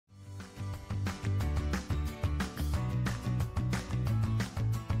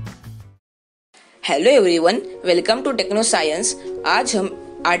Hello everyone, welcome to techno science. आज हम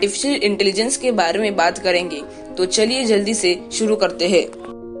artificial intelligence के बारे में बात करेंगे, तो चलिए जल्दी से शुरू करते हैं।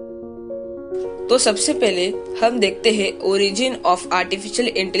 तो सबसे पहले हम देखते हैं ओरिजिन ऑफ आर्टिफिशियल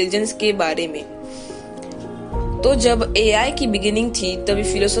इंटेलिजेंस के बारे में। तो जब एआई की बिगिनिंग थी तभी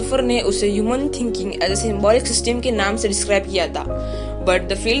फिलोसोफर ने उसे human thinking as a symbolic system के नाम से डिस्क्राइब किया था, but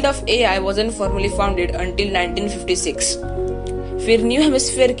the field of AI wasn't formally founded until 1956। फिर न्यू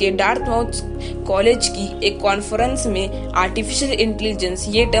हेमिस्फीयर के डार्थमाउथ कॉलेज की एक कॉन्फ्रेंस में आर्टिफिशियल इंटेलिजेंस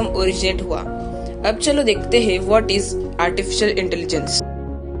ये टर्म ओरिजिनेट हुआ। अब चलो देखते हैं what is artificial intelligence.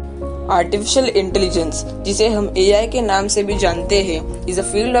 Artificial intelligence, जिसे हम एआई के नाम से भी जानते हैं, is a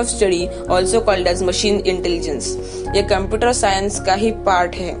field of study also called as machine intelligence. ये कंप्यूटर साइंस का ही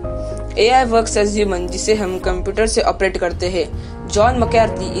पार्ट है। एआई वर्क्स एज ह्यूमन, जिसे हम कंप्यूटर से ऑपरेट करते हैं। John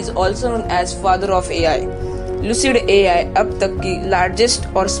McCarthy is also known as father of AI. Lucid AI अब तक की लार्जेस्ट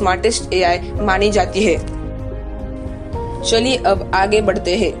और स्मार्टेस्ट एआई मानी जाती है। चलिए अब आगे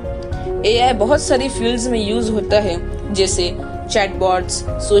बढ़ते हैं। एआई बहुत सारी फील्ड्स में यूज होता है, जैसे chatbots,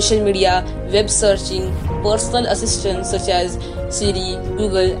 social media, web searching, personal assistant such as Siri,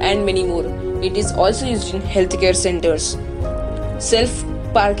 Google and many more. It is also used in health care centres. Self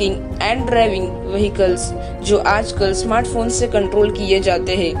parking and driving vehicles, जो आजकल स्मार्टफोन से control किए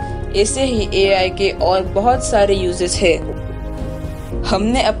जाते हैं। ऐसे ही एआई के और बहुत सारे यूजेस है।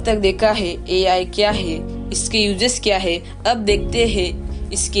 हमने अब तक देखा है एआई क्या है, इसके यूजेस क्या है। अब देखते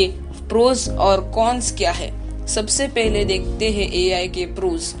हैं इसके प्रोज और कॉन्स क्या है। सबसे पहले देखते हैं एआई के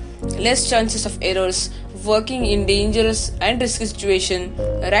pros. Less chances of errors, working in dangerous and risky situation,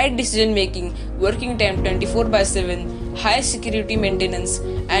 right decision making, working time 24/7, high security maintenance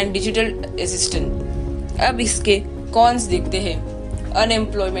and digital assistant. अब इसके कॉन्स देखते हैं।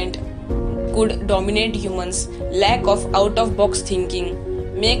 Unemployment could dominate humans. Lack of out-of-box thinking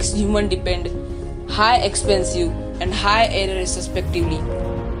makes human depend. High expensive and high errors respectively.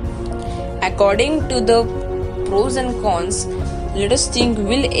 According to the pros and cons, let us think,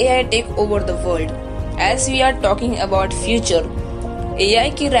 will AI take over the world? As we are talking about future, AI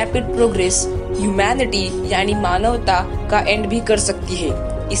की rapid progress humanity यानी मानवता का and भी कर सकती है।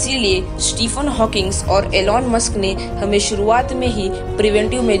 इसीलिए Stephen Hawkins और एलॉन मस्क ने हमें शुरुआत में ही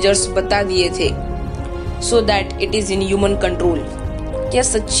प्रिवेंटिव मेजर्स बता दिए थे, so that it is in human control. क्या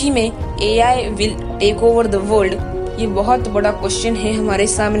सच्ची में AI will take over the world? ये बहुत बड़ा क्वेश्चन है हमारे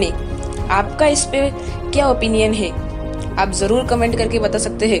सामने। आपका इस पे क्या ओपिनियन है? आप जरूर कमेंट करके बता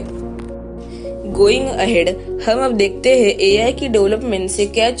सकते हैं। गोइंग अहेड, हम अब देखते हैं एआई की डेवलपमेंट से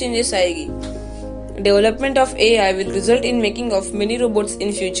क्या चेंजेस आएगी। Development of AI will result in making of many robots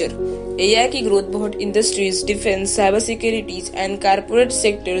in future. AI की ग्रोथ बहुत industries, defence, cyber securities and corporate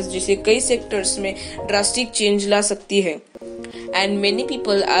sectors जैसे कई सेक्टर्स में ड्रास्टिक चेंज ला सकती है। And many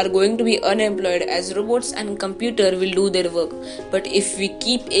people are going to be unemployed as robots and computer will do their work. But if we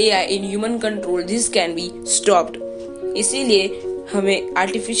keep AI in human control, this can be stopped. इसीलिए हमें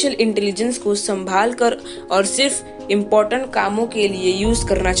artificial intelligence को संभाल कर और सिर्फ important कामों के लिए यूज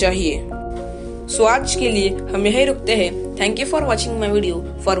करना चाहिए। सो आज के लिए हम यही रुकते हैं। Thank you for watching my video.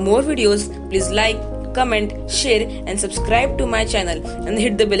 For more videos please like, comment, share and subscribe to my channel and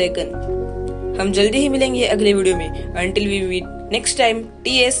hit the bell icon. हम जल्दी ही मिलेंगे अगले वीडियो में। Until we meet next time,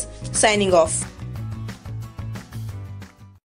 TS signing off.